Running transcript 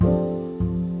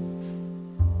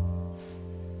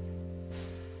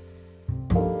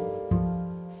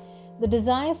The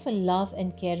desire for love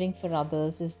and caring for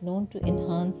others is known to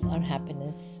enhance our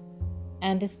happiness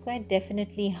and is quite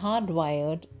definitely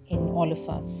hardwired in all of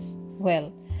us.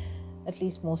 Well, at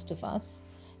least most of us.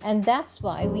 And that's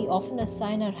why we often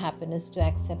assign our happiness to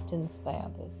acceptance by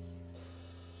others.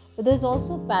 But there's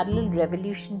also a parallel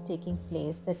revolution taking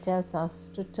place that tells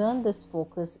us to turn this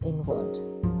focus inward,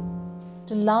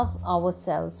 to love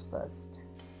ourselves first.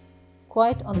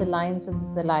 Quite on the lines of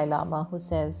the Dalai Lama, who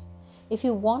says, if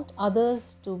you want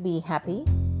others to be happy,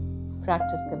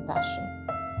 practice compassion.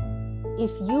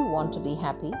 If you want to be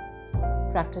happy,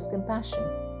 practice compassion.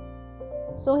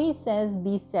 So he says,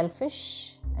 be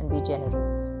selfish and be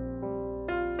generous.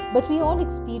 But we all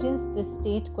experience this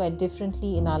state quite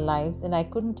differently in our lives, and I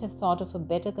couldn't have thought of a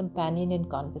better companion in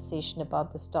conversation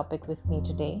about this topic with me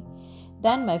today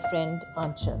than my friend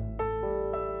Aanchal.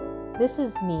 This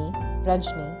is me,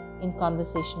 Rajni, in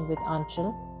conversation with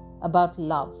Aanchal about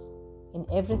love. In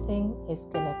everything is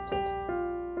connected.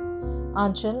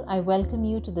 Aanchal, I welcome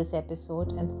you to this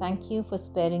episode and thank you for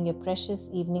sparing your precious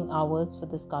evening hours for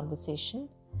this conversation.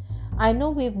 I know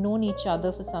we've known each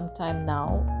other for some time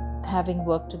now, having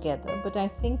worked together, but I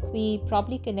think we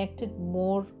probably connected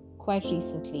more quite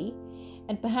recently,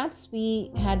 and perhaps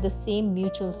we had the same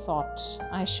mutual thought,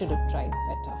 I should have tried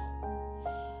better.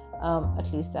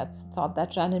 At least that's the thought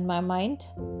that ran in my mind.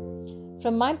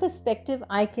 From my perspective,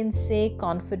 I can say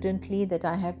confidently that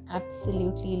I have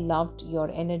absolutely loved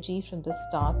your energy from the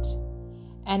start.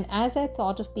 And as I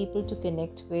thought of people to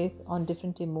connect with on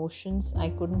different emotions, I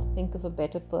couldn't think of a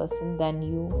better person than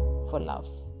you for love.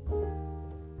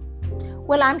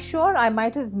 Well, I'm sure I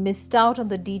might have missed out on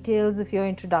the details of your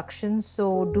introduction,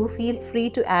 so do feel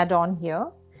free to add on here.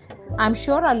 I'm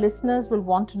sure our listeners will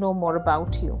want to know more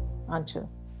about you. Aanchal,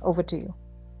 over to you.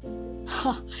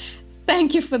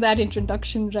 Thank you for that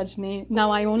introduction, Rajni.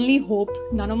 Now, I only hope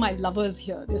none of my lovers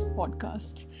hear this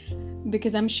podcast,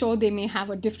 because I'm sure they may have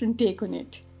a different take on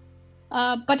it.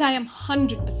 But I am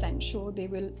 100% sure they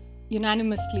will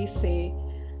unanimously say,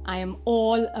 I am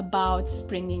all about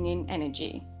springing in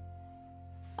energy.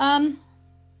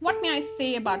 What may I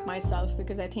say about myself?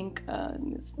 Because I think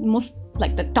it's most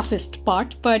like the toughest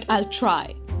part, but I'll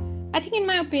try. I think, in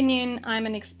my opinion, I'm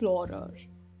an explorer.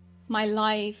 My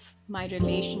life, my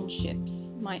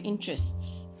relationships, my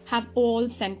interests have all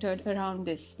centered around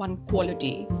this one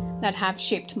quality that have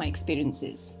shaped my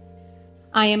experiences.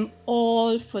 I am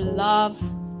all for love,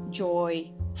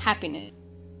 joy, happiness.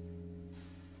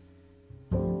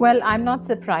 Well, I'm not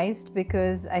surprised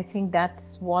because I think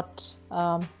that's what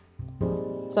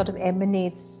sort of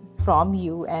emanates from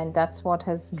you, and that's what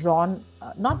has drawn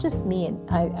not just me, and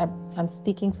I'm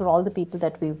speaking for all the people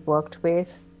that we've worked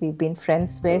with, we've been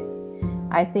friends with.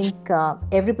 I think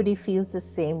everybody feels the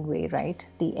same way, right?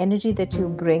 The energy that you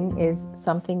bring is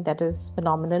something that is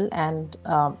phenomenal. And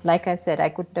like I said, I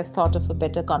couldn't have thought of a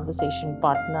better conversation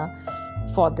partner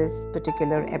for this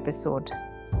particular episode.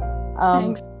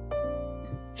 Thanks.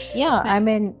 Yeah, I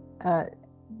mean,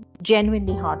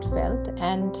 genuinely heartfelt.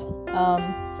 And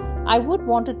I would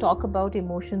want to talk about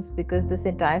emotions because this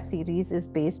entire series is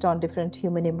based on different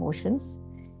human emotions.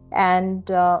 And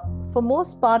for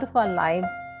most part of our lives,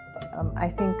 I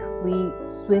think we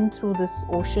swim through this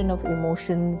ocean of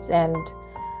emotions, and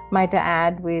might I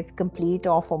add, with complete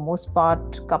or for most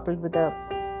part coupled with a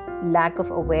lack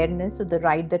of awareness of the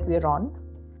ride that we're on.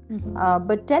 Mm-hmm.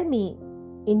 But tell me,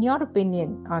 in your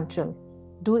opinion, Aanchal,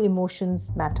 do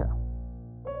emotions matter?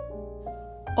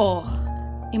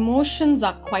 Oh, emotions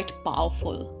are quite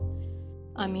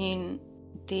powerful. I mean,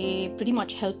 they pretty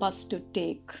much help us to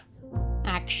take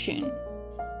action,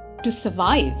 to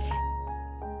survive,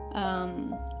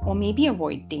 or maybe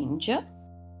avoid danger.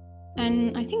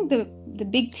 And I think the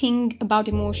big thing about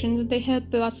emotions is they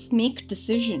help us make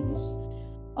decisions,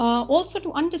 also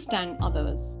to understand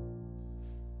others.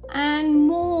 And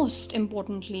most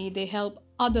importantly, they help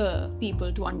other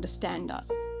people to understand us.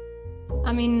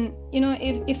 I mean,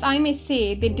 if I may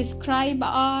say, they describe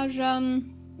our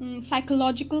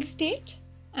psychological state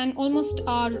and almost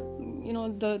our,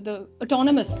 the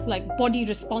autonomous body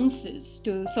responses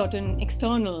to certain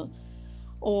external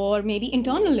or maybe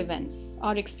internal events,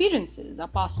 our experiences, our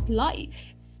past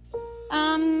life.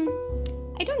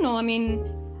 I don't know. I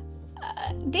mean,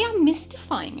 they are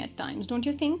mystifying at times, don't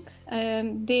you think?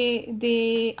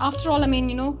 They after all, I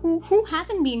mean, who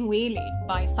hasn't been waylaid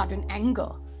by sudden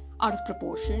anger out of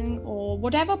proportion or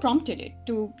whatever prompted it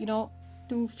to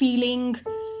feeling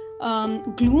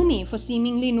gloomy for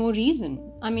seemingly no reason.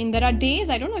 I mean, there are days,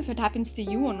 I don't know if it happens to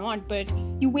you or not, but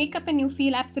you wake up and you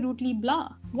feel absolutely blah.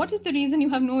 What is the reason? You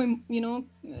have no,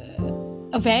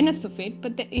 awareness of it,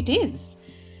 but it is.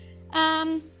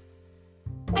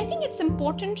 I think it's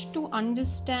important to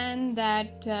understand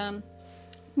that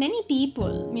many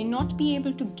people may not be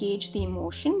able to gauge the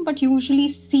emotion, but usually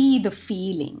see the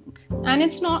feeling. And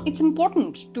it's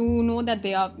important to know that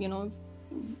they are,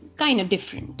 kind of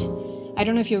different. I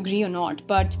don't know if you agree or not,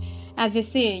 but as they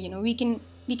say, we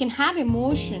can have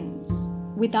emotions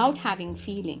without having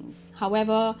feelings.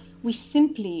 However, we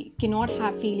simply cannot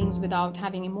have feelings without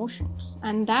having emotions.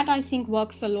 And that, I think,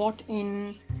 works a lot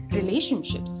in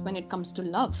relationships when it comes to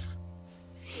love.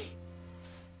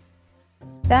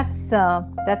 That's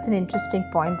an interesting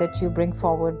point that you bring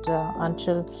forward,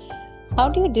 Anshul. How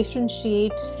do you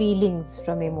differentiate feelings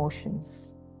from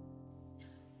emotions?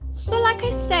 So, like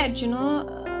I said,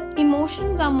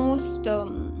 emotions are most,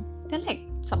 they're like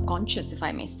subconscious, if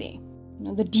I may say,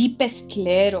 the deepest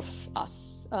layer of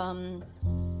us.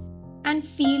 And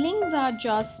feelings are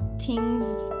just things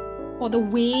or the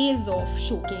ways of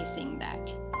showcasing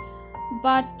that.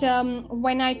 But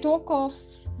when I talk of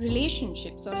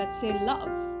relationships, or let's say love,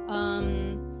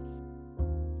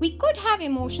 we could have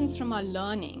emotions from our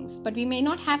learnings, but we may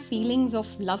not have feelings of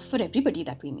love for everybody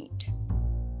that we meet.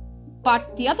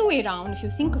 But the other way around, if you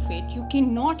think of it, you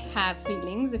cannot have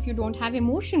feelings if you don't have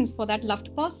emotions for that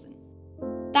loved person.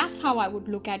 That's how I would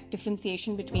look at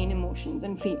differentiation between emotions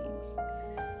and feelings.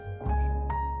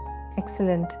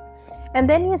 Excellent. And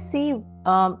then you see,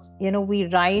 we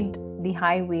ride the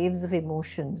high waves of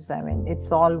emotions. I mean,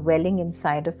 it's all welling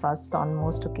inside of us on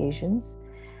most occasions.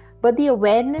 But the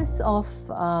awareness of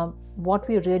what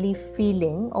we're really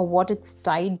feeling or what it's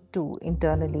tied to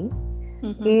internally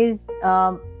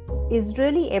is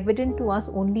really evident to us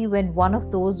only when one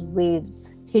of those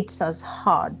waves hits us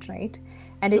hard, right?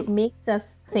 And it makes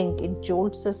us think, it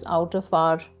jolts us out of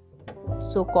our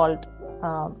so-called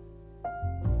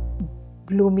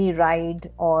gloomy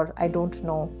ride, or I don't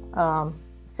know,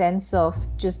 sense of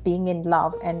just being in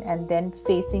love and then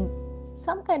facing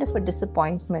some kind of a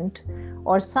disappointment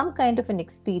or some kind of an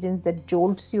experience that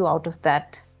jolts you out of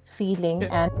that feeling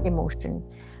and emotion.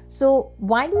 So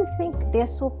why do you think they're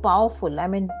so powerful? I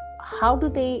mean, how do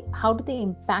they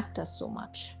impact us so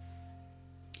much?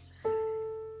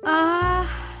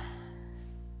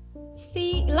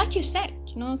 See, like you said,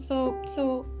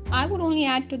 so I would only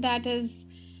add to that is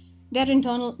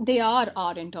they are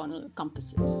our internal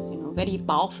compasses, very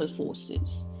powerful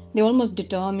forces. They almost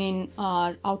determine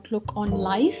our outlook on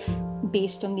life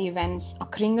based on the events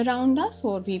occurring around us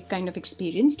or we've kind of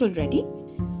experienced already.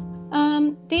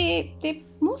 They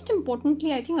most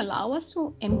importantly, I think, allow us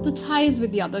to empathize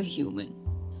with the other human,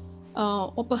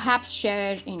 or perhaps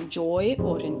share in joy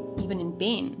or even in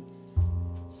pain.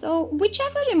 So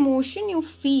whichever emotion you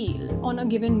feel on a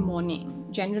given morning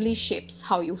generally shapes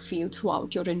how you feel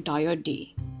throughout your entire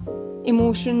day.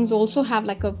 Emotions also have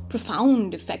like a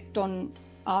profound effect on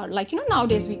our,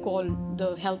 nowadays we call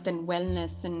the health and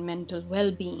wellness and mental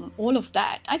well-being, all of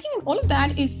that. I think all of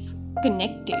that is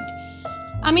connected.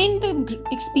 I mean, the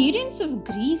experience of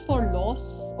grief or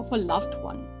loss of a loved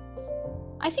one,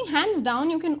 I think hands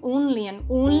down you can only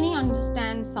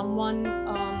understand someone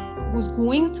who's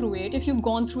going through it if you've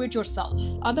gone through it yourself.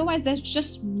 Otherwise, there's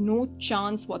just no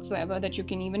chance whatsoever that you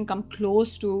can even come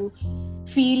close to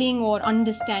feeling or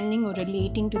understanding or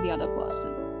relating to the other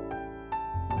person.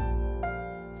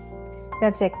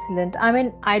 That's excellent. I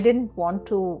mean, I didn't want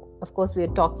to, of course, we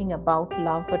are talking about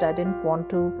love, but I didn't want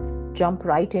to jump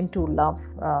right into love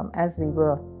as we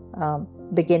were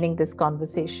beginning this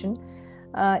conversation.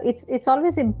 It's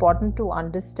always important to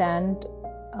understand,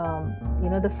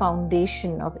 the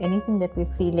foundation of anything that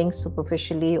we're feeling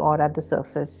superficially or at the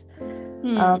surface.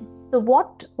 So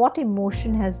what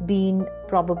emotion has been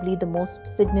probably the most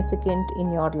significant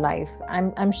in your life?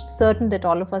 I'm certain that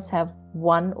all of us have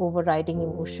one overriding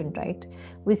emotion, right?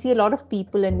 We see a lot of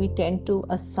people and we tend to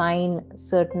assign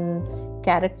certain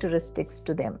characteristics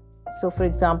to them. So for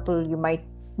example, you might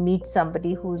meet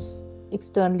somebody who's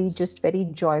externally just very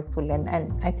joyful, and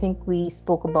I think we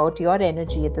spoke about your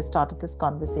energy at the start of this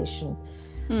conversation.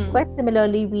 Quite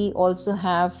similarly, we also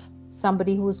have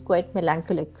somebody who's quite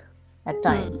melancholic at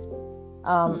times.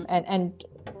 And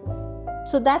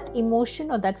so that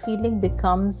emotion or that feeling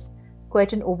becomes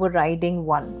quite an overriding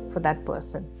one for that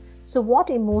person. So what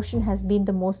emotion has been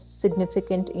the most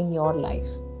significant in your life?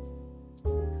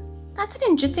 That's an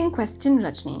interesting question,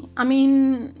 Rajni. I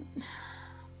mean,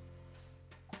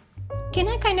 can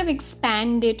I kind of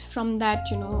expand it from that,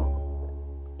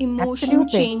 emotion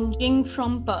Absolutely. changing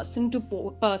from person to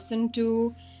person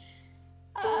to,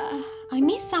 I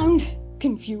may sound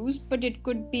confused, but it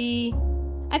could be,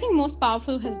 I think most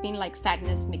powerful has been like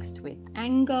sadness mixed with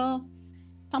anger,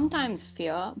 sometimes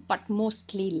fear, but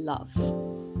mostly love.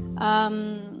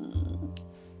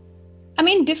 I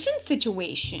mean, different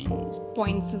situations,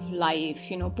 points of life,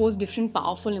 pose different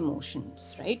powerful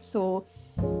emotions, right? So,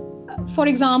 for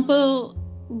example,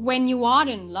 when you are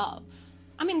in love,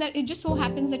 I mean, that it just so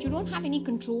happens that you don't have any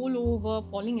control over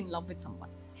falling in love with someone.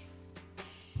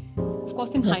 Of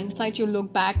course, in hindsight, you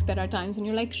look back, there are times when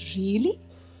you're like, really?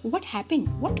 What happened?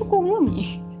 What took over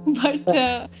me?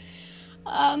 But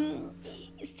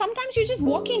sometimes you just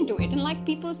walk into it, and like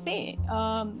people say,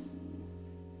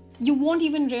 you won't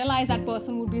even realize that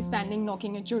person would be standing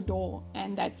knocking at your door,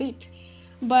 and that's it.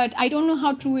 But I don't know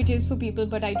how true it is for people,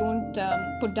 but I don't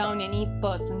put down any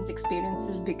person's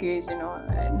experiences because,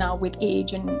 now with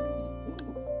age and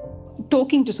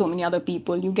talking to so many other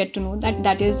people, you get to know that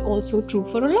that is also true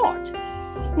for a lot.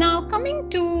 Now, coming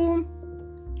to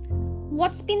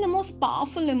what's been the most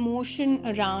powerful emotion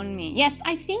around me? Yes,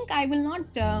 I think I will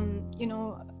not,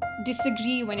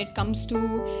 disagree when it comes to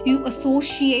you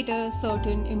associate a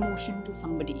certain emotion to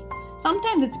somebody.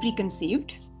 Sometimes it's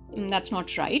preconceived, that's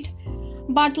not right.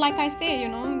 But like I say,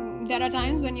 there are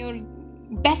times when you're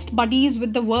best buddies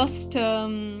with the worst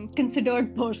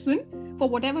considered person for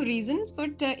whatever reasons,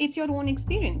 but it's your own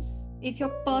experience. It's your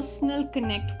personal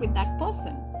connect with that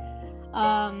person.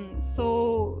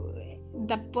 So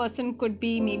that person could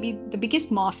be maybe the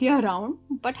biggest mafia around,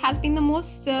 but has been the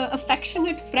most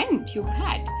affectionate friend you've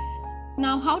had.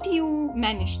 Now, how do you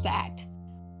manage that?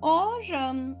 Or,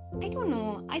 I don't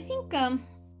know, I think,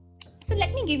 so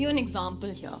let me give you an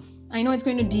example here. I know it's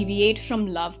going to deviate from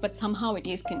love, but somehow it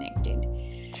is connected.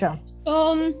 Sure.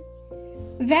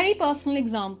 Very personal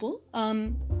example.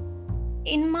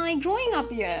 In my growing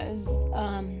up years,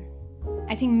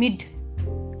 I think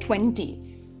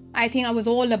mid-20s, I think I was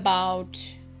all about,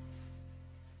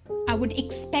 I would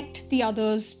expect the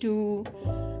others to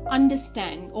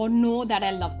understand or know that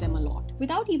I love them a lot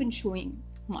without even showing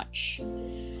much.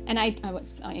 And I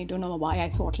don't know why I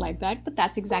thought like that, but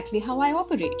that's exactly how I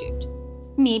operated.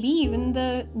 Maybe even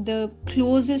the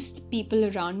closest people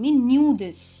around me knew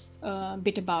this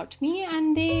bit about me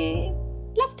and they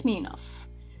loved me enough.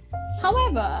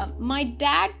 However, my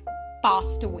dad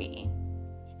passed away,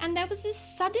 and there was this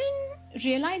sudden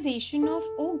realization of,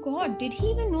 oh God, did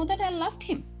he even know that I loved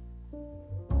him?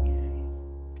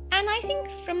 And I think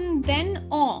from then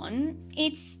on,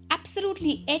 it's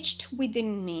absolutely etched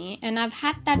within me, and I've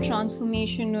had that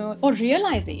transformation or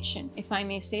realization, if I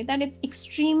may say, that it's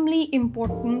extremely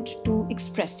important to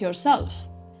express yourself.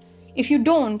 If you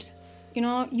don't,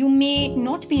 you may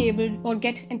not be able or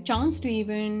get a chance to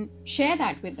even share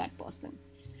that with that person.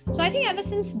 So I think ever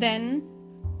since then,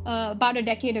 about a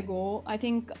decade ago, I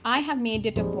think I have made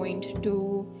it a point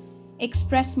to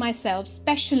express myself,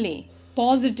 especially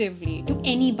positively, to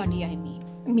anybody I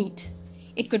meet.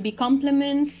 It could be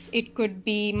compliments, it could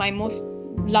be my most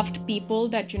loved people,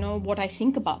 that what I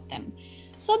think about them.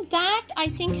 So that I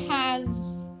think I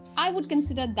would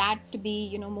consider that to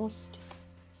be most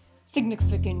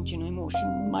significant emotion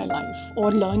in my life,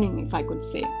 or learning, if I could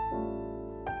say.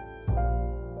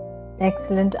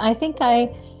 Excellent. I think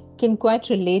I can quite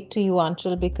relate to you,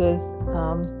 Anshul, because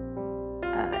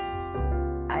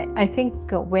I think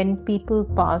when people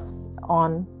pass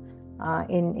on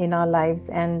in our lives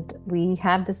and we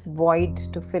have this void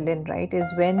to fill in, right,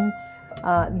 is when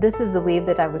this is the wave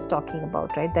that I was talking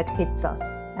about, right, that hits us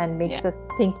and makes us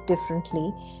think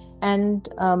differently. And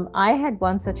I had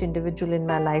one such individual in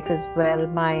my life as well,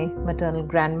 my maternal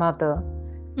grandmother.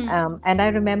 And I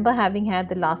remember having had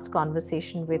the last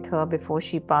conversation with her before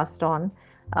she passed on.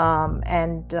 I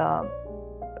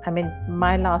mean,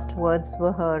 my last words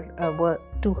were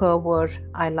to her,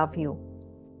 "I love you."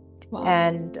 Wow.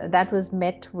 And that was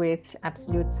met with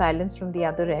absolute silence from the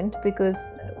other end,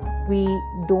 because we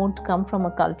don't come from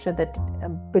a culture that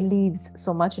believes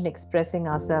so much in expressing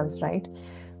ourselves, right?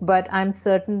 But I'm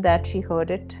certain that she heard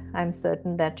it. I'm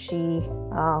certain that she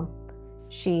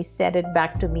said it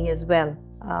back to me as well,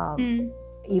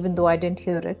 even though I didn't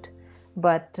hear it.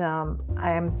 But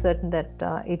I am certain that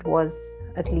it was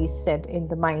at least said in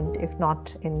the mind, if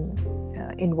not in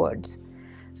words.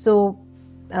 So,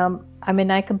 I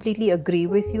mean, I completely agree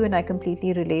with you and I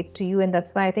completely relate to you. And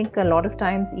that's why I think a lot of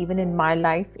times, even in my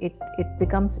life, it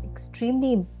becomes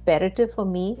extremely imperative for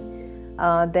me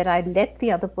that I let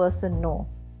the other person know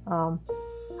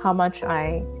how much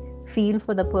I feel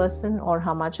for the person, or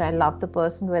how much I love the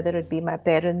person, whether it be my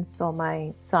parents or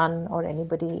my son or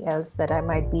anybody else that I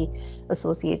might be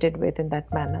associated with in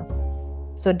that manner.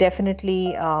 So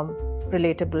definitely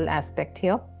relatable aspect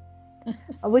here.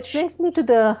 Which brings me to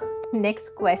the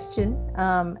next question,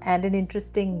 and an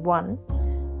interesting one.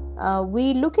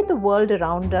 We look at the world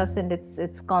around us and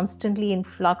it's constantly in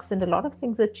flux, and a lot of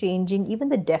things are changing, even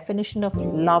the definition of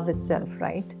love itself,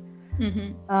 right?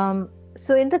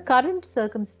 So, in the current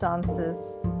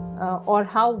circumstances, or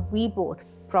how we both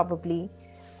probably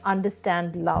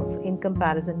understand love in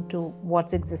comparison to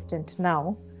what's existent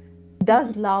now,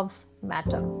 does love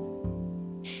matter?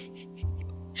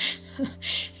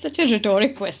 Such a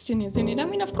rhetoric question, isn't it? I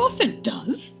mean, of course it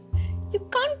does. You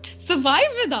can't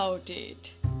survive without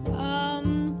it.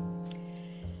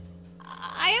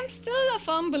 I am still a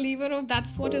firm believer of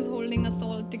that's what is holding us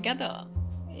all together,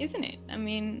 isn't it? I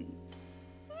mean,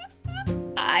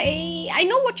 I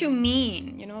know what you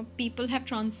mean. You know, people have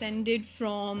transcended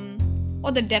from,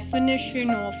 or the definition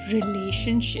of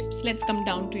relationships, let's come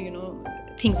down to, you know,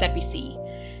 things that we see,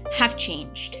 have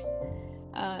changed.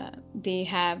 They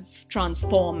have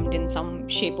transformed in some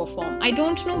shape or form. I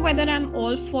don't know whether I'm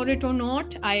all for it or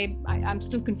not. I'm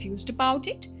still confused about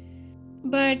it.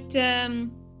 But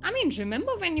I mean,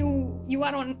 remember when you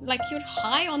are on, like, you're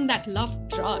high on that love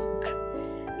drug,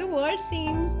 the world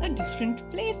seems a different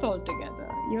place altogether.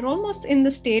 You're almost in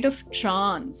the state of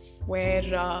trance where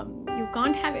you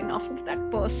can't have enough of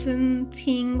that person,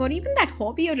 thing, or even that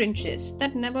hobby or interest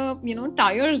that never, you know,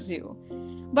 tires you,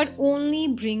 but only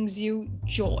brings you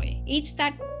joy. It's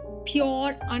that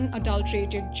pure,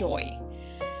 unadulterated joy.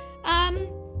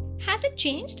 Has it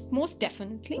changed? Most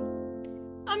definitely.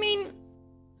 I mean,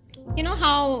 you know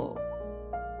how...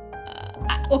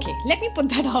 okay, let me put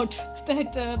that out,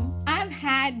 that I've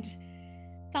had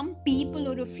some people,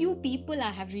 or a few people I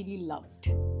have really loved.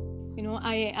 You know,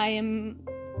 I am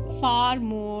far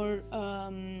more...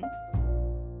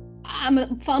 I'm a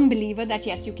firm believer that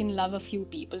yes, you can love a few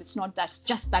people. It's not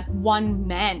just that one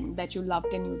man that you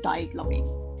loved and you died loving.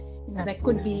 You know, there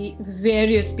could be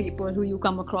various people who you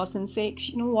come across and say,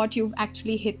 you know what, you've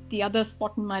actually hit the other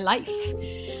spot in my life.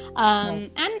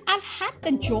 And I've had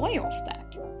the joy of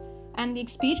that and the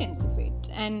experience of it.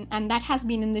 And that has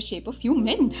been in the shape of few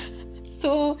men.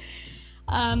 So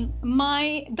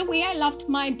the way I loved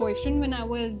my boyfriend when I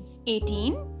was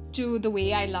 18, to the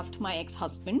way I loved my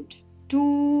ex-husband,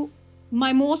 to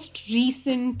my most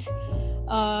recent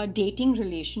dating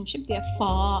relationship, they are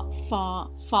far, far,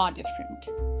 far different.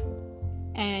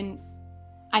 And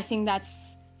I think that's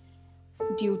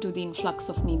due to the influx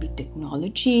of maybe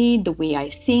technology, the way I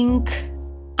think.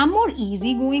 I'm more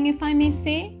easygoing, if I may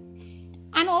say.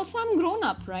 And also I'm grown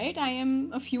up, right? I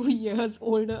am a few years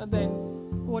older than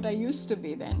what I used to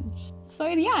be then. So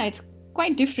yeah, it's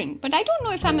quite different. But I don't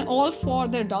know if I'm all for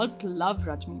the adult love,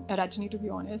 Rajni, to be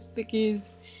honest,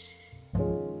 because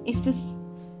it's this,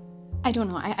 I don't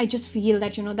know, I just feel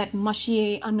that, you know, that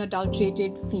mushy,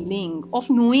 unadulterated feeling of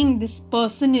knowing this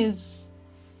person is,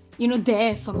 you know,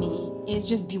 there for me is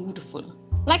just beautiful.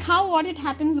 Like what it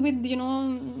happens with, you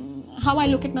know, how I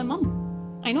look at my mom.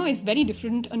 I know it's very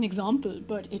different an example,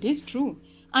 but it is true.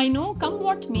 I know, come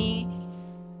what may,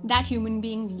 that human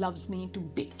being loves me to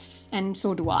bits, and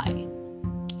so do I.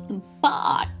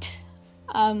 But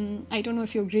I don't know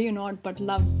if you agree or not, but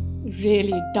love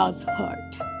really does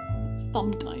hurt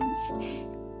sometimes.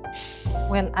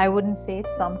 Well, I wouldn't say it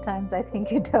sometimes. I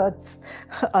think it hurts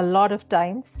a lot of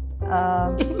times. We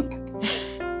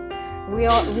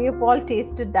have all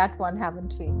tasted that one,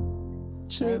 haven't we?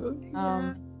 True.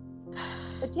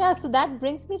 But yeah, so that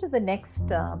brings me to the next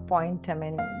point, I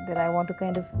mean, that I want to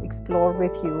kind of explore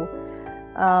with you.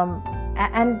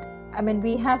 And I mean,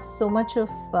 we have so much of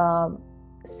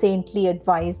saintly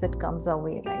advice that comes our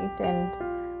way, right? And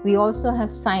we also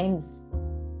have science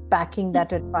backing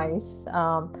that advice.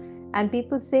 And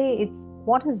people say,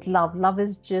 what is love? Love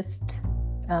is just,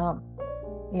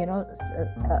 you know,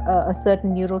 a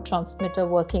certain neurotransmitter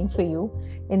working for you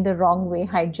in the wrong way,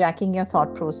 hijacking your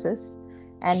thought process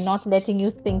and not letting you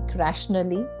think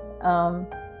rationally.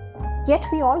 Yet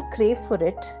we all crave for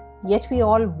it, yet we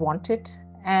all want it,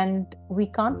 and we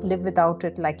can't live without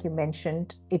it. Like you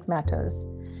mentioned, it matters.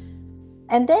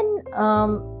 And then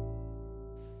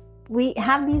we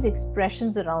have these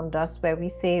expressions around us where we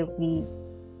say we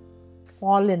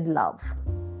fall in love,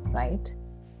 right?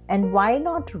 And why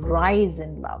not rise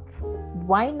in love?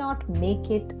 Why not make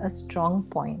it a strong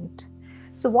point?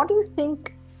 So what do you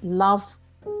think love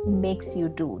makes you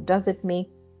do? Does it make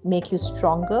you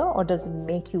stronger, or does it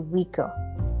make you weaker?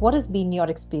 What has been your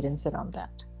experience around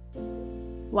that?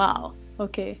 Wow.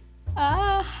 Okay.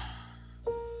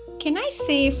 Can I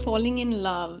say falling in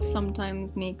love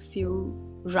sometimes makes you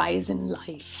rise in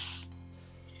life?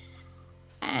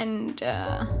 And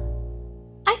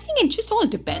I think it just all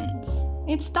depends.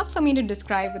 It's tough for me to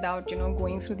describe without, you know,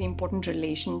 going through the important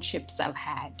relationships I've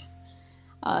had.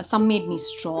 Some made me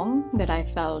strong, that I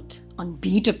felt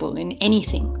unbeatable in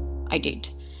anything I did,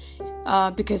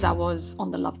 because I was on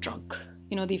the love drug.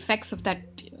 You know, the effects of that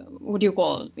what do you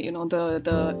call,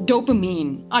 the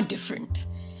dopamine are different.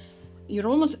 You're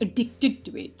almost addicted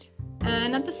to it.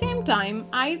 And at the same time,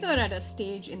 either at a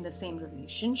stage in the same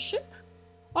relationship,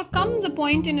 or comes a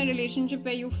point in a relationship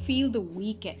where you feel the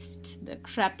weakest, the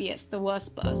crappiest, the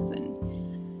worst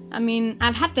person. I mean,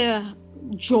 I've had the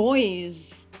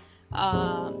joys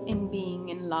in being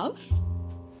in love,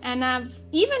 and I've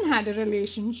even had a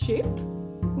relationship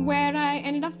where I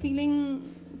ended up feeling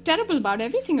terrible about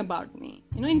everything about me,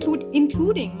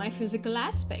 including my physical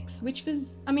aspects, which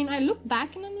was, I mean, I look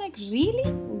back and I'm like,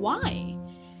 really? Why?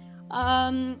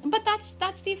 But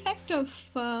that's the effect of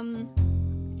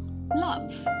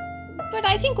love. But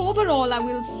I think overall, I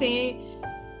will say,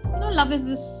 love is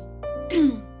this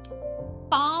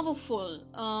powerful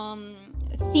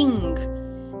thing,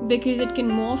 because it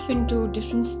can morph into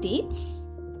different states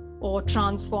or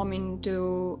transform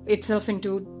itself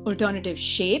into alternative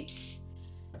shapes.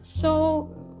 So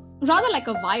rather like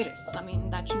a virus. I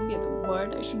mean, that shouldn't be the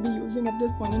word I should be using at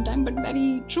this point in time, but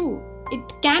very true.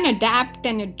 It can adapt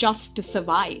and adjust to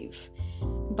survive,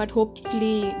 but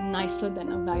hopefully nicer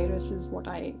than a virus is what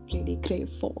I really crave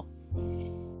for.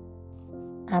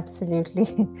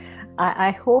 Absolutely.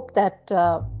 I hope that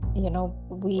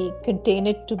we contain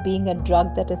it to being a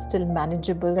drug that is still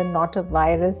manageable and not a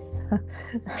virus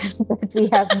that we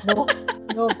have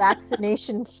no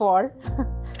vaccination for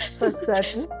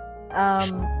certain.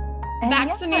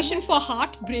 Vaccination for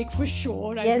heartbreak for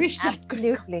sure. I wish that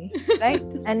absolutely right.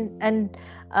 And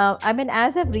I mean,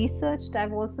 as I've researched,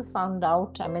 I've also found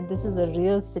out, I mean, this is a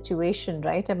real situation,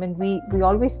 right? I mean, we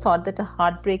always thought that a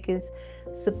heartbreak is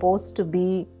supposed to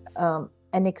be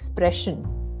an expression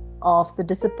of the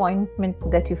disappointment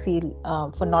that you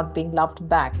feel for not being loved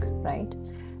back, right?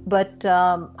 But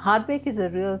heartbreak is a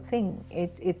real thing.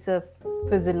 It's a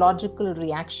physiological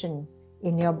reaction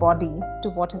in your body to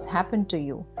what has happened to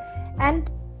you.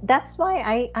 And that's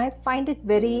why I find it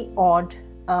very odd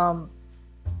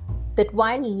that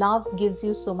while love gives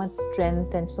you so much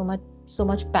strength and so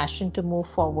much passion to move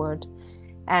forward,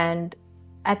 and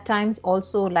at times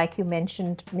also, like you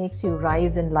mentioned, makes you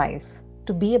rise in life,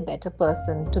 to be a better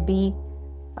person, to be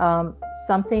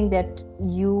something that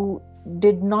you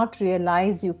did not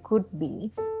realize you could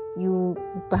be. You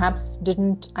perhaps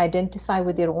didn't identify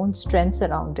with your own strengths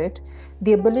around it,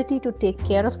 the ability to take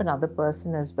care of another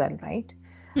person as well, right?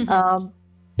 Mm-hmm.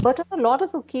 But on a lot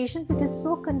of occasions, it is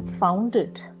so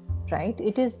confounded, right?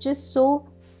 It is just so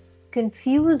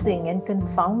confusing and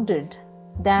confounded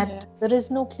that there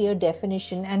is no clear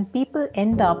definition, and people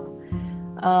end up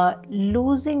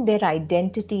losing their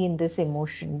identity in this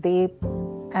emotion.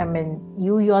 I mean,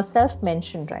 you yourself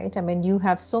mentioned, right? I mean, you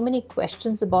have so many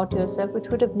questions about yourself which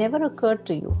would have never occurred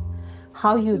to you.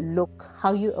 How you look,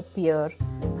 how you appear,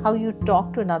 how you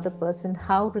talk to another person,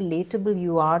 how relatable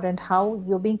you are, and how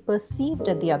you're being perceived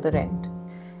at the other end.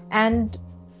 And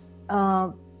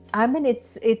I mean,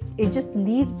 it just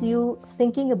leaves you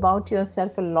thinking about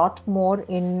yourself a lot more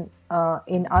in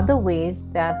other ways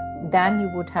than you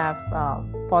would have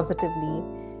positively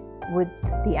with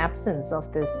the absence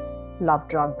of this love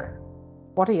drug.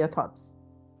 What are your thoughts?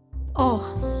 Oh,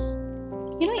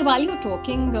 while you're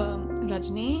talking,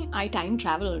 Rajni, I time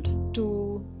traveled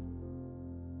to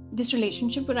this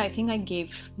relationship where I think I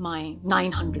gave my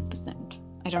 900%.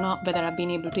 I don't know whether I've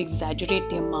been able to exaggerate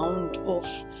the amount of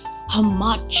how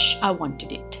much I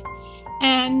wanted it.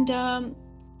 And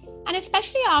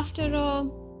especially after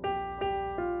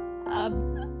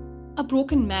a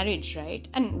broken marriage, right?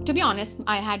 And to be honest,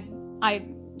 I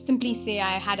simply say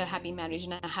I had a happy marriage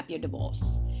and a happier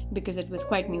divorce, because it was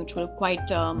quite mutual,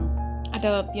 quite at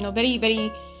a very,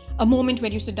 very a moment where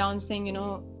you sit down saying,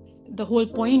 the whole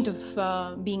point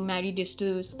of being married is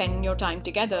to spend your time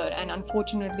together, and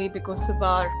unfortunately, because of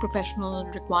our professional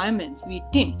requirements, we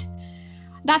didn't.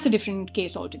 That's a different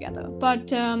case altogether.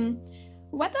 But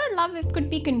whether love could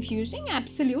be confusing,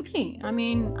 absolutely. I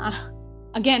mean,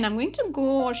 again, I'm going to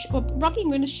go or probably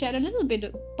going to share a little bit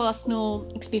of personal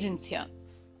experience here.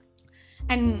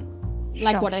 And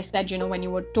like what I said, when you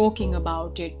were talking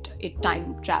about it, it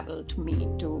time traveled me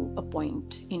to a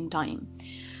point in time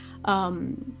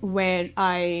where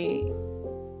I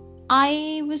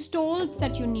was told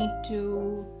that you need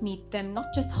to meet them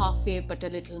not just halfway, but a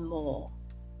little more.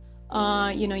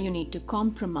 You need to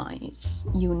compromise.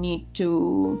 You need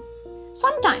to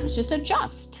sometimes just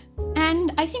adjust.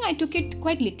 And I think I took it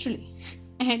quite literally.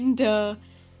 And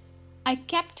I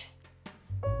kept,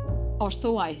 or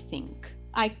so I think,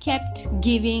 I kept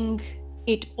giving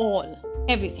it all,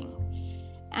 everything.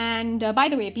 And by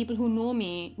the way, people who know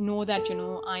me know that,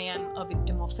 I am a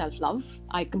victim of self-love.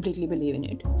 I completely believe in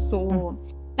it. So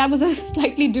that was a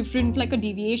slightly different, like a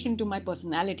deviation to my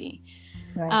personality.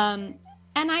 Right.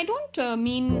 And I don't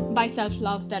mean by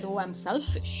self-love that, oh, I'm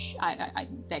selfish.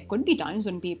 There could be times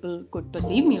when people could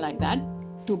perceive me like that.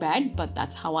 Too bad, but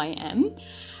that's how I am.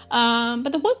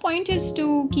 But the whole point is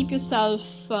to keep yourself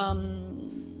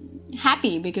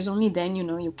happy, because only then,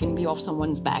 you can be off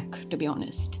someone's back, to be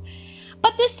honest.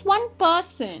 But this one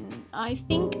person, I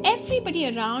think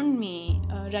everybody around me,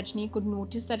 Rajni, could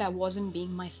notice that I wasn't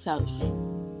being myself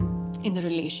in the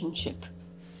relationship.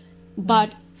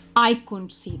 But I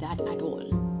couldn't see that at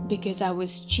all, because I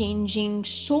was changing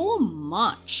so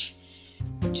much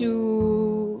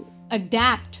to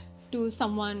adapt to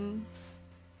someone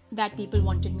that people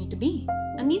wanted me to be.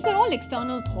 And these were all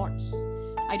external thoughts.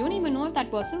 I don't even know if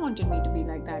that person wanted me to be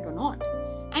like that or not.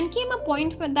 And came a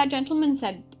point where that gentleman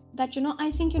said that,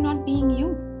 I think you're not being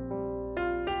you.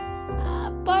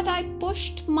 But I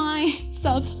pushed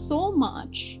myself so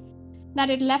much that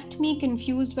it left me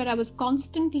confused, where I was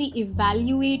constantly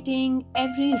evaluating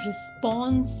every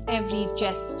response, every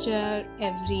gesture,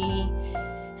 every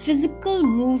physical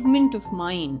movement of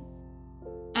mine.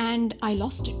 And I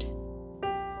lost it.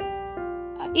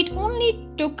 It only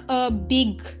took a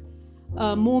big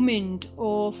moment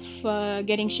of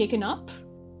getting shaken up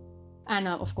and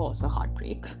of course a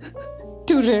heartbreak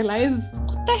to realize,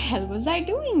 what the hell was I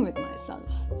doing with myself?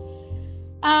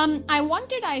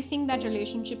 I think, that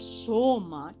relationship so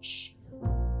much,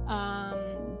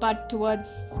 but towards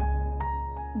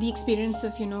the experience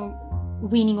of,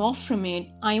 weaning off from it,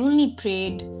 I only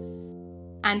prayed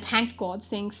and thanked God,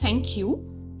 saying thank you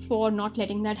for not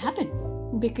letting that happen.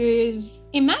 Because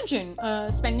imagine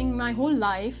spending my whole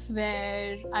life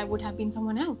where I would have been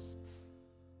someone else.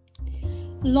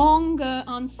 Long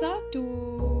answer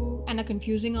to, and a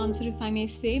confusing answer, if I may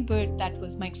say, but that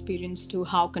was my experience to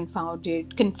how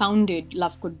confounded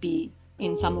love could be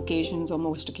in some occasions or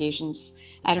most occasions.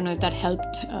 I don't know if that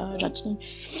helped, Rajni.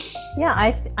 Yeah,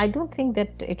 I don't think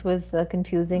that it was a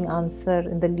confusing answer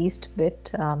in the least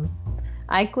bit.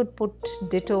 I could put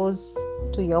dittos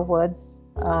to your words.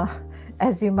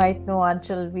 As you might know,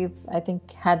 Anchal, we've, I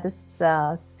think, had this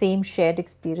same shared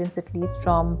experience, at least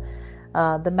from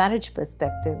the marriage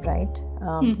perspective, right?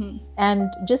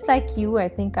 And just like you, I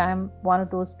think I'm one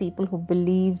of those people who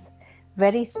believes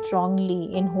very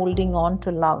strongly in holding on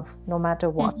to love, no matter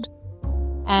what.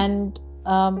 And,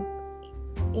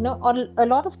 a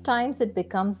lot of times it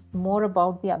becomes more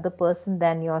about the other person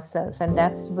than yourself. And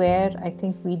that's where I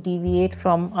think we deviate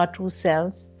from our true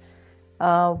selves.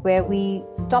 Where we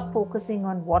stop focusing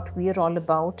on what we are all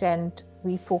about and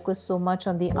we focus so much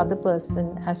on the other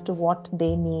person as to what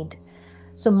they need.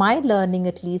 So my learning,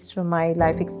 at least from my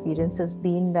life experience, has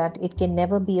been that it can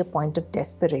never be a point of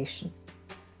desperation.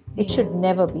 It should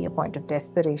never be a point of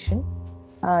desperation.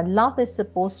 Love is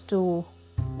supposed to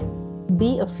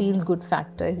be a feel-good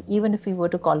factor, even if we were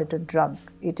to call it a drug.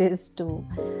 It is to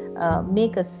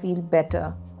make us feel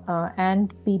better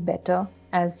and be better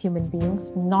as human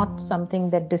beings, not something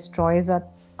that destroys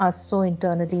us so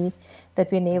internally that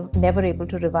we're never able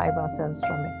to revive ourselves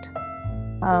from it.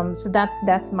 So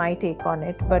that's my take on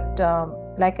it. But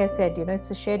like I said,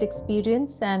 it's a shared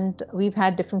experience, and we've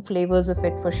had different flavors of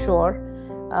it for sure.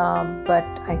 But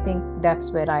I think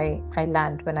that's where I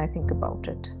land when I think about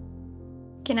it.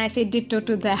 Can I say ditto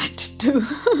to that too?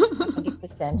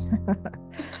 100%.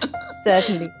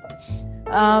 Certainly.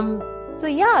 So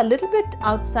yeah, a little bit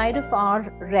outside of our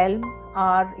realm,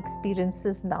 our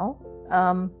experiences now.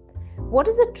 What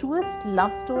is the truest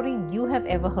love story you have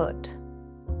ever heard?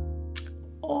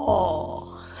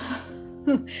 Oh,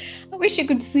 I wish you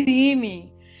could see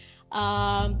me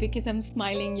because I'm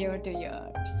smiling ear to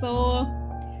ear. So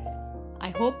I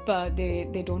hope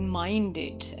they don't mind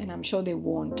it, and I'm sure they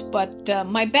won't. But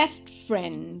my best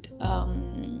friend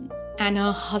and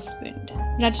her husband,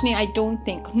 Rajni, I don't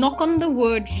think, knock on the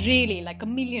wood, really, like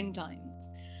 1,000,000 times.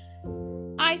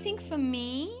 I think for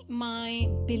me, my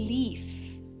belief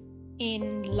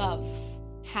in love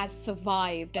has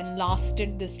survived and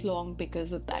lasted this long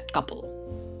because of that couple.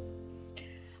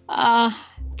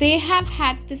 They have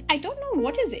had this, I don't know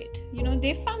what is it,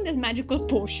 they found this magical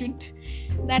potion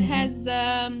that has,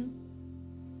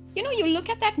 you look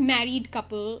at that married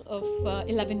couple of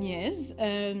 11 years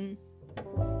and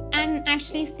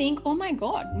actually think, oh my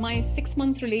God, my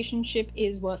 6-month relationship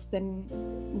is worse than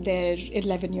their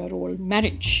 11-year-old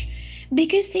marriage,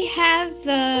 because they have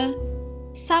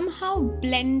somehow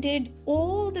blended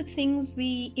all the things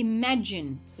we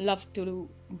imagine love to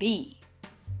be,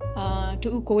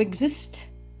 to coexist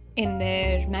in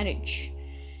their marriage.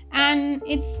 And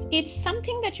it's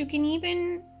something that you can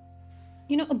even,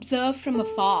 observe from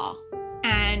afar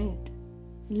and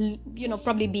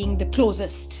probably being the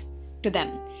closest to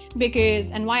them.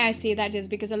 And why I say that is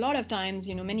because a lot of times,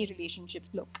 many relationships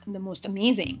look the most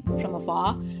amazing from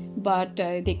afar, but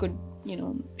they could,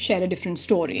 share a different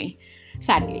story,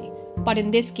 sadly. But in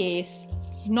this case,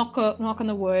 knock on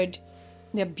the wood,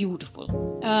 they're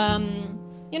beautiful.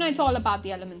 It's all about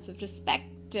the elements of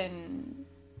respect and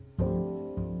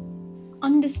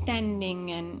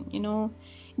understanding and,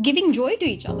 giving joy to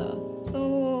each other.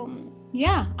 So,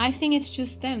 yeah, I think it's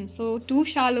just them. So to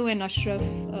Shalu and Ashraf,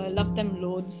 love them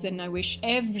loads, and I wish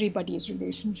everybody's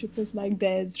relationship is like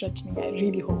theirs, Rajni. I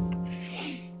really hope.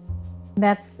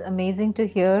 That's amazing to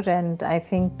hear, and I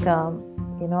think,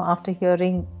 after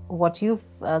hearing what you've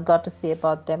got to say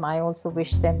about them, I also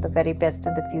wish them the very best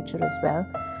in the future as well.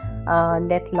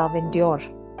 Let love endure,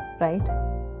 right?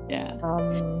 Yeah.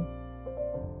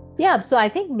 So I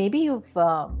think maybe you've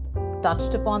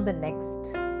touched upon the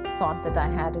next thought that I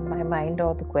had in my mind,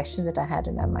 or the question that I had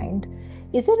in my mind.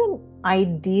 Is there an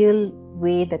ideal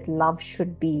way that love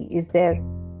should be? Is there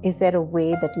a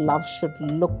way that love should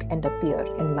look and appear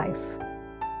in life?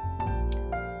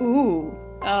 Ooh,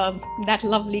 that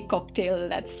lovely cocktail.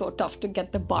 That's so tough to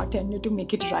get the bartender to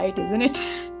make it right, isn't it?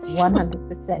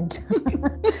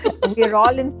 100%. We're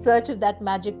all in search of that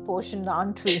magic potion,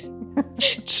 aren't we?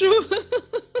 True.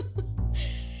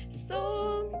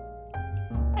 So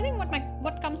I think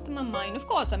what comes to my mind, of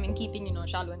course, keeping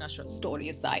Shalu and Ashraf's story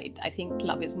aside, I think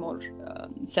love is more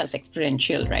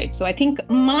self-experiential, right? So I think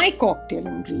my cocktail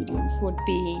ingredients would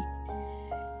be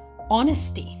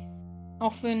honesty.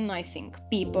 Often I think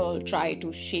people try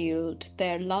to shield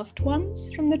their loved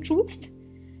ones from the truth,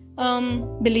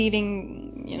 believing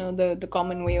the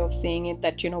common way of saying it,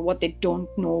 that what they don't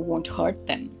know won't hurt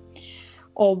them,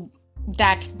 or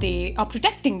that they are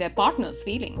protecting their partner's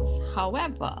feelings.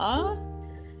 However,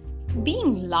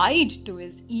 being lied to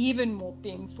is even more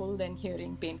painful than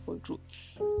hearing painful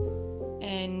truths.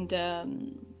 And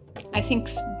I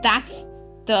think that's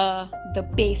the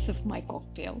base of my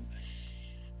cocktail.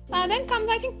 Then comes,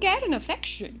 I think, care and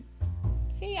affection.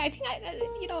 See, I think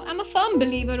I'm a firm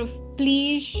believer of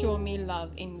please show me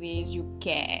love in ways you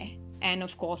care, and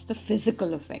of course the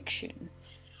physical affection.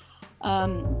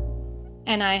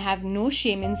 And I have no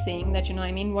shame in saying that,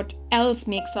 what else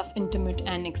makes us intimate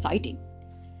and exciting.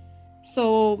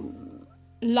 So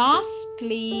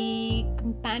lastly,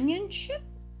 companionship.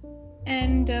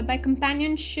 And by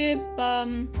companionship,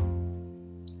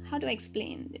 how do I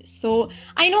explain this? So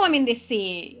I know, they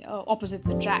say opposites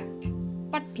attract,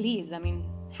 but please,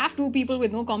 have two people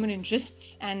with no common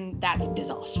interests, and that's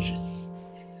disastrous.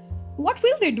 What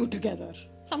will they do together?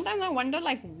 Sometimes I wonder,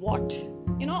 what,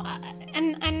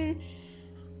 and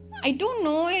I don't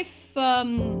know if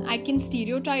I can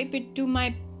stereotype it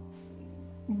to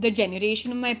the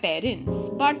generation of my parents,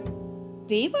 but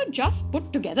they were just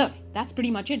put together. That's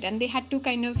pretty much it. And they had to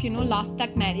kind of, last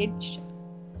that marriage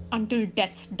until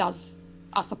death does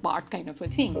us apart, kind of a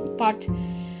thing. But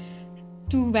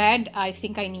too bad. I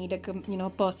think I need a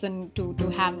person to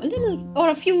have a little or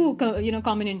a few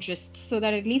common interests, so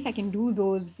that at least I can do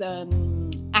those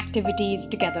activities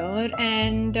together.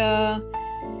 And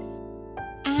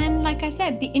like I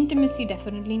said, the intimacy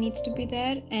definitely needs to be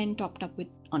there, and topped up with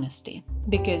honesty,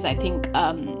 because I think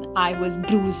I was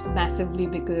bruised massively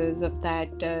because of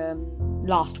that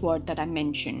last word that I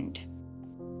mentioned,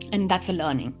 and that's a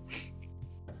learning.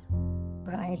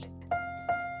 Right.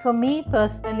 For me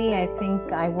personally, I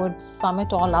think I would sum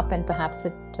it all up, and perhaps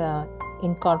it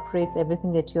incorporates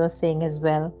everything that you're saying as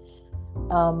well.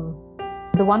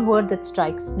 The one word that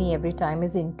strikes me every time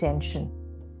is intention.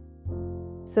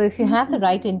 So if you have the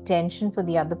right intention for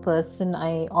the other person,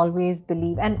 I always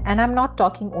believe, and I'm not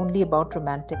talking only about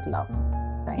romantic love,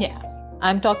 right? Yeah.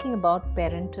 I'm talking about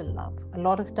parental love. A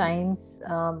lot of times,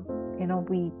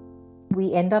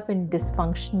 we end up in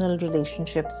dysfunctional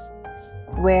relationships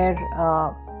where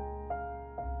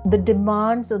the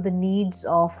demands or the needs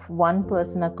of one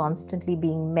person are constantly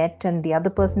being met, and the other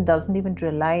person doesn't even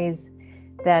realize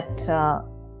that,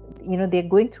 they're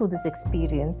going through this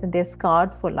experience and they're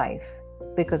scarred for life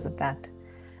because of that.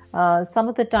 Some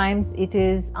of the times it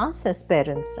is us as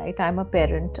parents, right? I'm a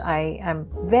parent. I am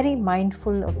very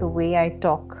mindful of the way I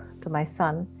talk to my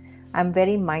son. I'm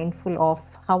very mindful of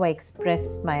how I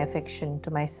express my affection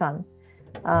to my son.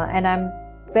 And I'm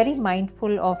very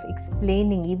mindful of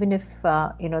explaining, even if,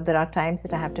 there are times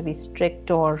that I have to be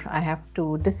strict or I have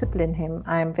to discipline him.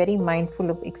 I'm very mindful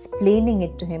of explaining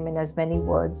it to him in as many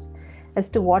words as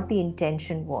to what the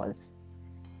intention was.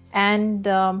 And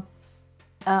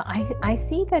I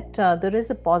see that there is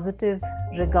a positive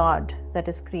regard that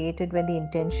is created when the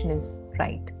intention is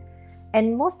right.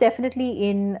 And most definitely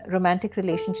in romantic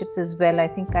relationships as well, I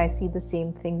think I see the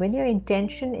same thing. When your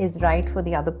intention is right for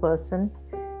the other person,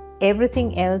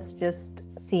 everything else just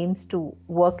seems to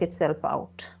work itself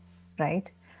out, right?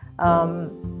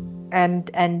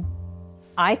 And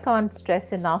I can't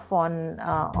stress enough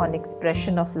on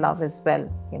expression of love as well.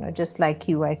 Just like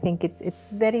you, I think it's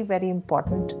very, very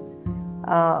important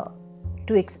uh,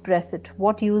 to express it.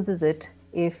 What use is it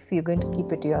if you're going to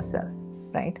keep it to yourself,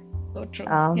 right? So true.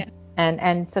 Um,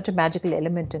 and such a magical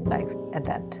element in life at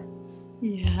that.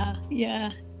 Yeah.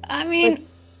 I But mean,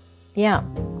 yeah,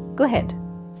 go ahead.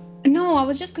 no, I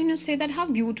was just going to say that how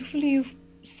beautifully you've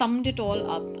summed it all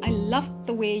up. I loved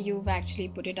the way you've actually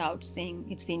put it out, saying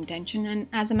it's the intention, and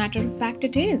as a matter of fact,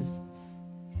 it is.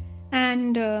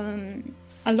 And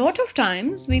a lot of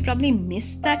times we probably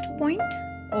miss that point,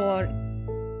 or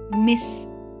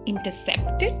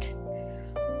misintercept it,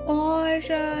 or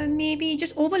maybe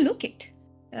just overlook it.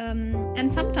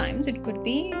 And sometimes it could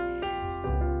be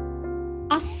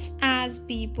us as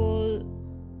people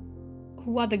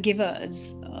who are the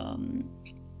givers.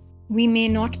 We may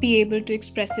not be able to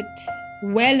express it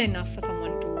well enough for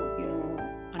someone to,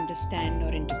 understand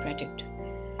or interpret it.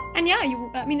 And yeah,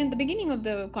 in the beginning of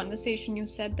the conversation, you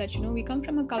said that, we come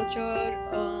from a culture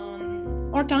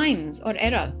or times or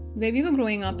era where we were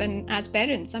growing up, and as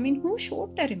parents, who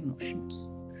showed their emotions?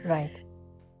 Right.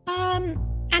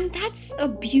 And that's a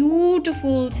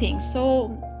beautiful thing.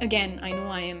 So again, I know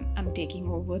I'm taking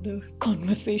over the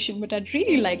conversation, but I'd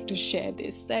really like to share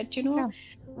this, that,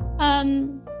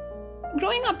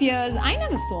 growing up years, I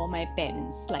never saw my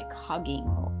parents like hugging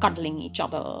or cuddling each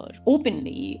other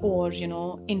openly, or,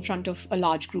 in front of a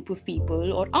large group of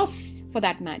people, or us for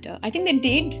that matter. I think they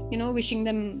did, wishing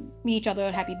them each other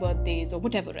happy birthdays or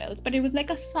whatever else, but it was like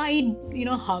a side,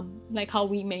 hug, like how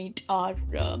we made our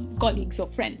colleagues or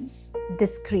friends.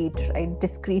 Discreet, right?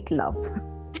 Discreet love.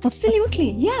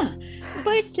 Absolutely, yeah.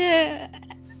 But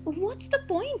what's the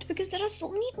point? Because there are so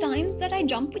many times that I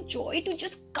jump with joy to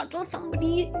just cuddle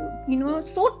somebody,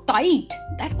 so tight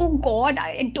that, oh God,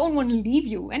 I don't want to leave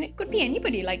you. And it could be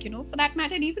anybody, like, for that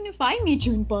matter, even if I meet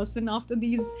you in person after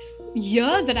these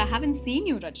years that I haven't seen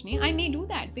you, Rajni, I may do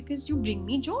that because you bring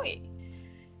me joy.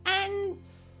 And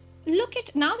look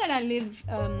at, now that I live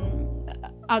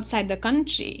outside the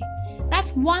country,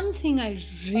 that's one thing I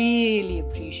really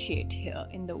appreciate here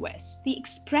in the West. The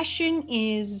expression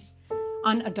is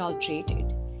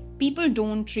unadulterated. People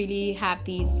don't really have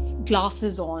these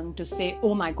glasses on to say,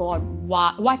 oh my God,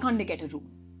 why can't they get a room?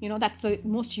 That's the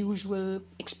most usual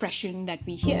expression that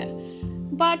we hear.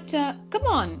 But come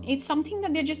on, it's something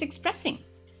that they're just expressing.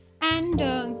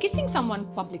 And kissing someone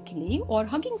publicly or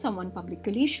hugging someone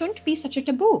publicly shouldn't be such a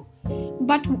taboo.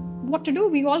 But what to do?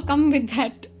 We all come with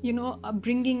that,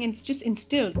 upbringing, and it's just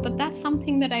instilled. But that's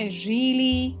something that I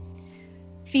really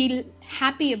feel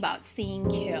happy about seeing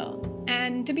here.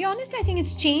 And to be honest, I think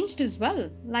it's changed as well.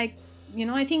 Like,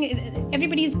 I think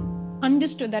everybody's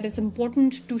understood that it's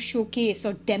important to showcase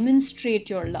or demonstrate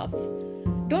your love.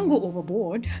 Don't go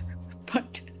overboard,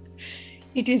 but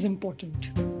it is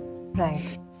important.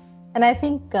 Right. And I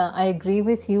think I agree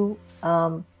with you.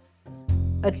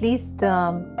 At least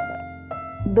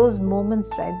those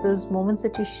moments, right? Those moments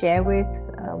that you share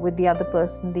with the other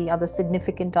person, the other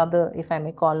significant other, if I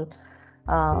may call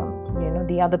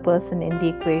the other person in the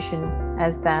equation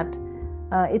as that.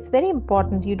 It's very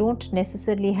important. You don't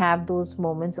necessarily have those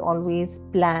moments always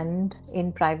planned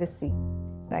in privacy,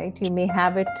 right? You may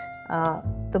have it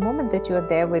the moment that you're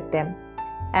there with them,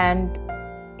 and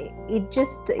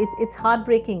it's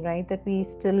heartbreaking, right? That we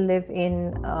still live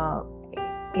in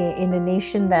a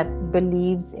nation that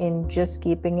believes in just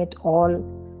keeping it all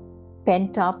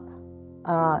pent up,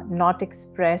 not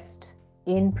expressed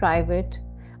in private.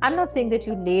 I'm not saying that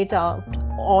you lay it out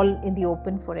all in the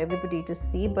open for everybody to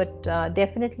see, but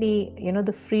definitely,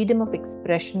 the freedom of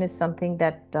expression is something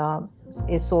that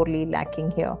is sorely lacking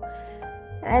here.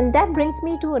 And that brings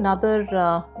me to another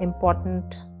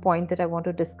important point that I want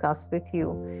to discuss with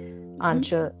you,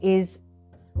 Ancha, is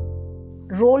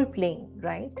role playing,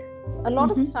 right? A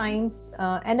lot of times,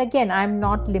 and again, I'm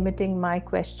not limiting my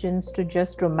questions to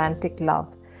just romantic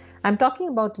love. I'm talking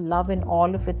about love in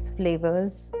all of its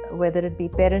flavors, whether it be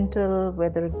parental,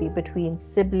 whether it be between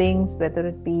siblings, whether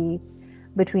it be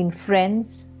between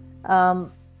friends. A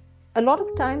lot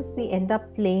of times we end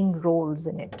up playing roles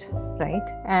in it, right?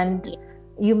 And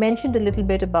you mentioned a little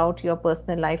bit about your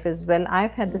personal life as well.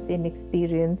 I've had the same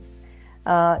experience.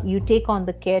 You take on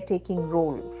the caretaking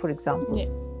role, for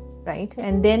example, right?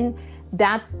 And then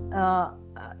that's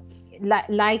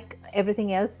like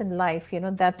everything else in life,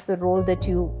 that's the role that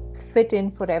you fit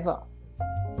in forever.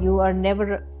 You are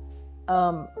never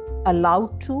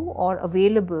allowed to or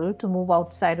available to move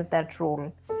outside of that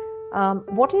role.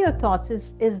 What are your thoughts?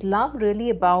 Is love really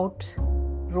about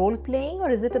role playing, or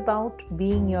is it about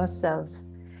being yourself?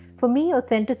 For me,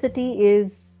 authenticity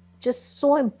is just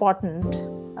so important,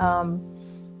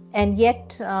 and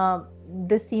yet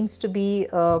this seems to be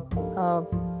a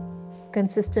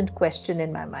consistent question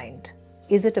in my mind.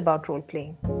 Is it about role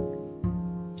playing?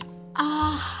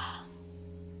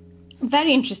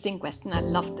 Very interesting question. I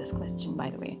love this question, by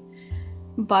the way.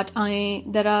 But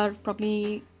there are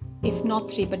probably, if not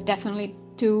three, but definitely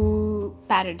two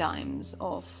paradigms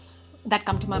that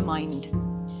come to my mind.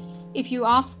 If you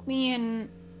ask me an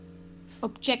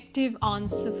objective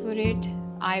answer for it,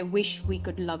 I wish we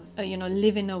could live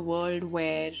in a world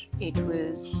where it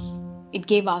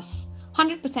gave us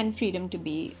 100% freedom to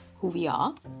be who we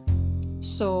are.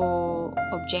 So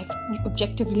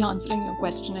objectively answering your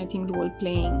question, I think role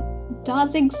playing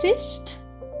does exist.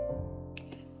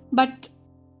 But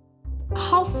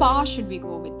how far should we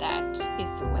go with that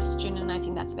is the question, and I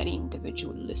think that's very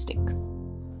individualistic.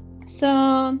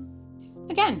 So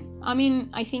again,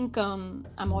 I think I'm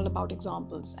all about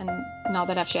examples, and now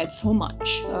that I've shared so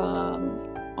much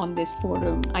on this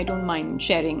forum, I don't mind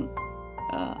sharing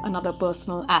another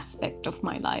personal aspect of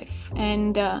my life,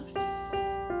 and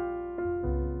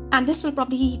this will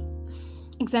probably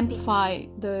exemplify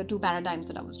the two paradigms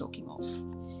that I was talking of.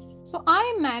 So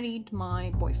I married my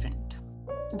boyfriend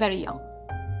very young,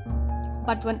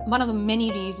 but one of the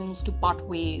many reasons to part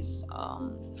ways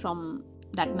from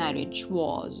that marriage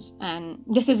was, and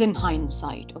this is in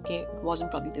hindsight, okay, it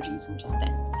wasn't probably the reason just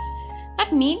then,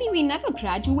 that maybe we never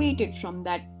graduated from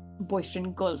that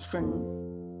boyfriend-girlfriend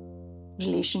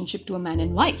relationship to a man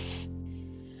and wife.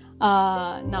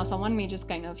 Now someone may just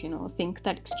kind of think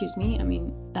that, excuse me,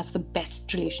 that's the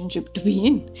best relationship to be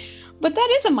in, but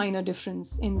there is a minor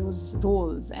difference in those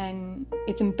roles, and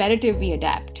it's imperative we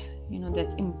adapt.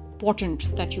 That's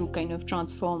important, that you kind of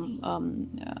transform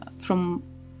from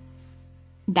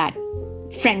that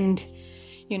friend,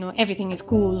 everything is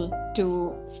cool,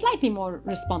 to slightly more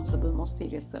responsible, more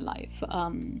serious life,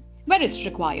 where it's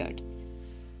required.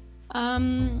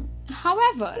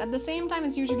 However, at the same time,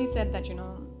 it's usually said that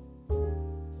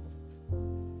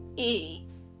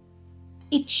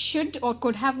it should or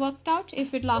could have worked out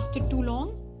if it lasted too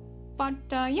long. But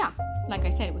like I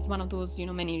said, it was one of those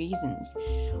many reasons.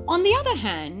 On the other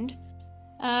hand,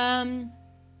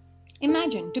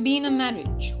 imagine to be in a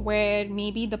marriage where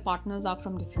maybe the partners are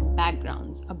from different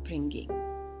backgrounds, upbringing,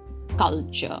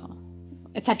 culture,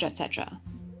 etc.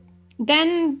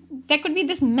 Then there could be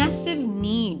this massive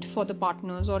need for the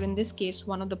partners, or in this case,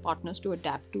 one of the partners, to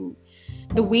adapt to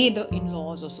the way the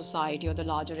in-laws or society or the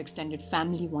larger extended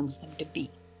family wants them to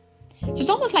be. So it's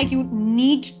almost like you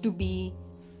need to be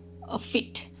a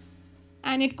fit,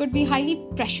 and it could be highly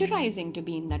pressurizing to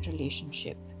be in that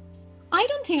relationship. I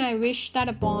don't think I wish that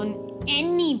upon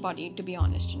anybody, to be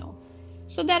honest,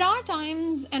 So there are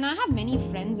times, and I have many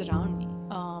friends around me,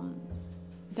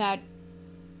 that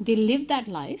they live that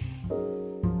life.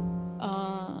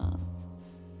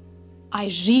 I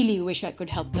really wish I could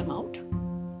help them out.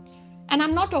 And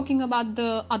I'm not talking about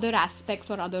the other aspects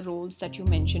or other roles that you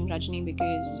mentioned, Rajni,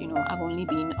 because, I've only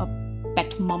been a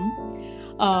pet mum,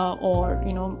 or,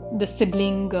 the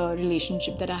sibling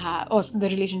relationship that I have, or the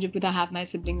relationship that I have my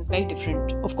sibling is very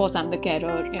different. Of course, I'm the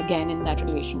carer again in that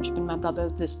relationship, and my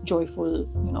brother's this joyful,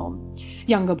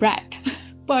 younger brat.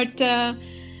 But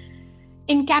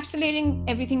encapsulating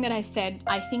everything that I said,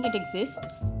 I think it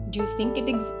exists. Do you think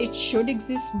it should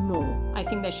exist? No. I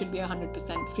think there should be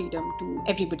 100% freedom to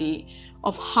everybody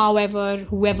of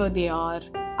whoever they are.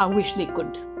 I wish they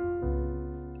could.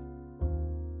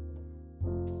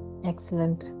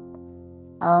 Excellent.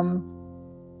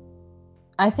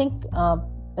 I think,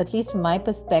 at least from my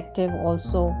perspective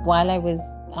also, while I was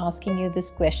asking you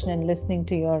this question and listening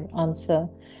to your answer,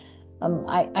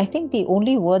 I think the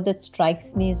only word that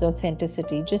strikes me is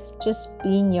authenticity. Just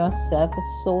being yourself is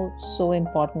so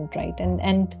important, right?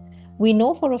 And we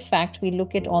know for a fact, we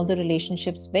look at all the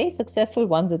relationships, very successful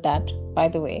ones at that, by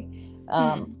the way,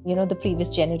 the previous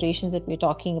generations that we're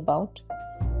talking about.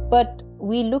 But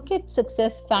we look at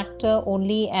success factor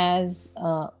only as,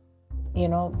 a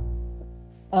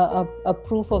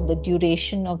proof of the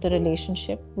duration of the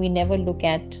relationship. We never look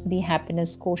at the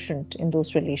happiness quotient in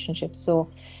those relationships. So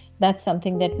that's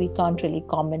something that we can't really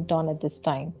comment on at this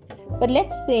time. But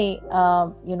let's say,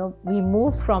 we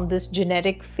move from this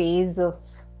generic phase of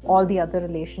all the other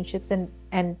relationships, and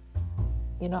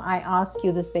I ask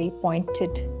you this very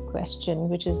pointed question,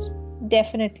 which is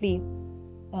definitely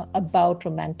about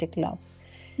romantic love.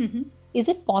 Mm-hmm. Is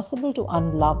it possible to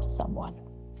unlove someone?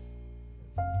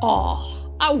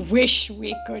 Oh, I wish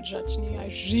we could, Rajni. I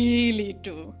really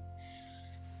do.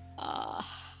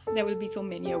 There will be so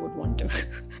many I would want to.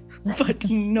 But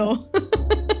no.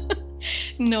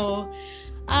 No.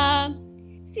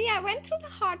 See, I went through the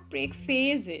heartbreak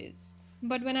phases.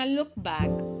 But when I look back,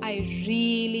 I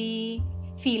really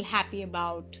feel happy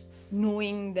about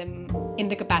knowing them in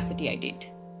the capacity I did.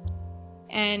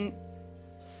 And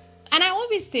I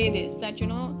always say this, that,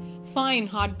 fine,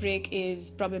 heartbreak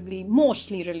is probably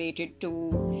mostly related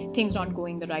to things not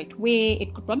going the right way.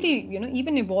 It could probably,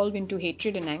 even evolve into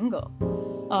hatred and anger,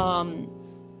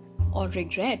 or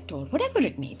regret, or whatever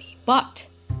it may be. But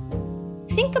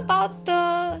think about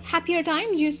the happier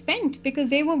times you spent, because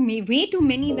they were way too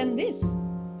many than this.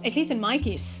 At least in my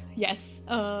case, yes.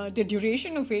 The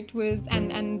duration of it was,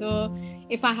 and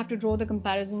if I have to draw the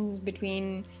comparisons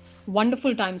between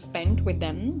wonderful time spent with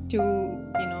them to,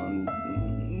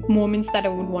 moments that I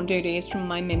would want to erase from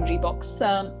my memory box.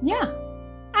 Yeah.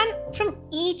 And from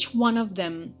each one of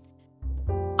them,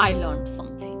 I learned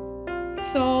something.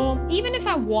 So even if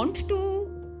I want to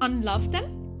unlove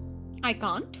them, I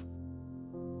can't.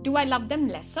 Do I love them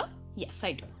lesser? Yes,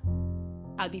 I do.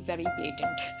 I'll be very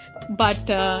blatant. But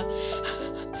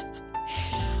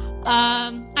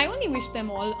I only wish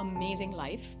them all amazing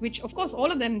life, which of course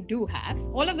all of them do have.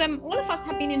 All of us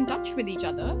have been in touch with each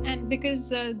other, and because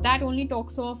that only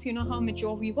talks of how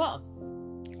mature we were.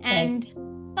 And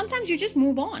sometimes you just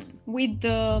move on with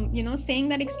saying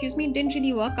that, excuse me, it didn't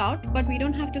really work out, but we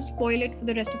don't have to spoil it for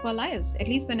the rest of our lives. At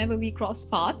least whenever we cross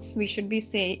paths, we should be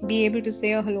able to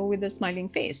say a hello with a smiling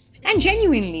face and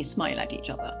genuinely smile at each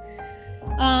other.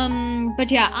 But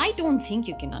yeah, I don't think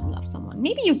you can unlove someone.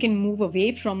 Maybe you can move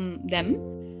away from them,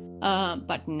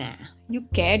 but nah, you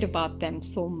cared about them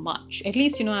so much. At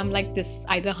least, I'm like this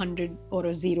either 100 or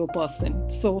a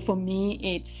 0%. So for me,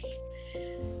 it's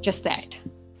just that.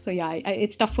 So yeah,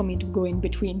 it's tough for me to go in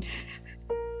between.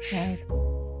 Right.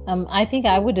 I think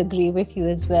I would agree with you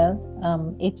as well.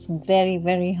 It's very,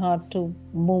 very hard to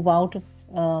move out of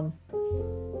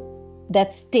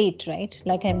that state, right?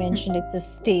 Like I mentioned, it's a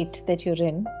state that you're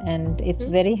in, and it's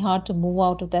very hard to move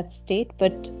out of that state.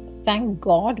 But thank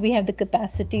God we have the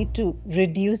capacity to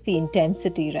reduce the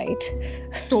intensity, right?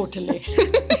 Totally.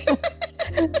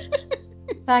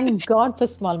 Thank God for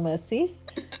small mercies.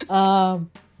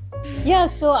 Yeah,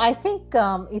 so I think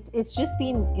it's just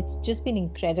been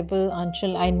incredible,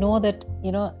 Anshul. I know that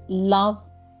love,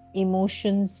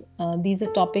 emotions, these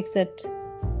are topics that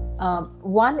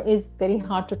one is very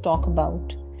hard to talk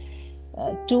about.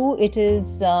 Two, it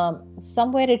is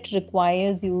somewhere it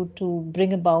requires you to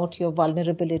bring about your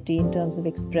vulnerability in terms of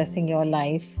expressing your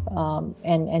life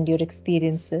and your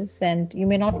experiences. And you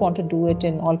may not want to do it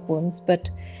in all forms, but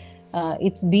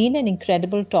it's been an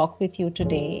incredible talk with you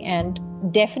today. And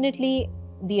definitely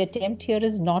the attempt here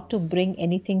is not to bring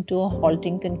anything to a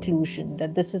halting conclusion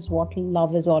that this is what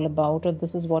love is all about or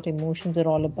this is what emotions are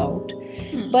all about.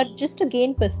 But just to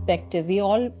gain perspective, we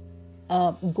all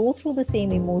go through the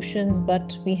same emotions,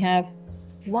 but we have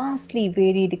vastly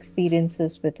varied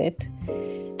experiences with it.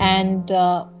 And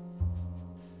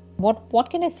what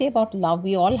can I say about love?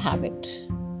 We all have it.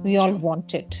 We all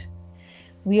want it.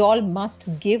 We all must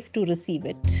give to receive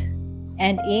it,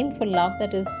 and aim for love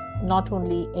that is not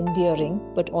only endearing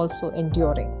but also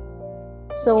enduring.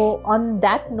 So on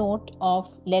that note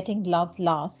of letting love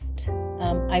last,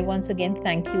 I once again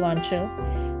thank you, Anshul,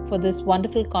 for this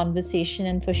wonderful conversation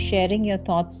and for sharing your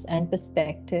thoughts and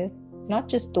perspective, not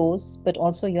just those, but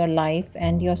also your life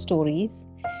and your stories.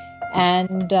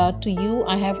 And to you,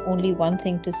 I have only one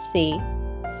thing to say: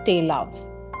 stay love.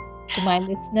 To my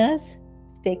listeners,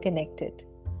 stay connected.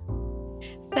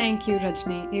 Thank you,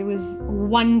 Rajni. It was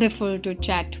wonderful to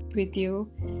chat with you.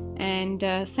 And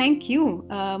thank you,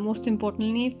 most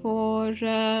importantly, for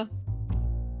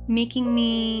making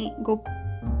me go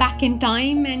back in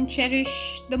time and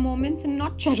cherish the moments and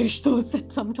not cherish those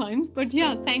sometimes. But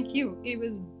yeah, thank you. It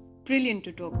was brilliant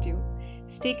to talk to you.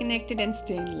 Stay connected and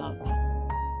stay in love.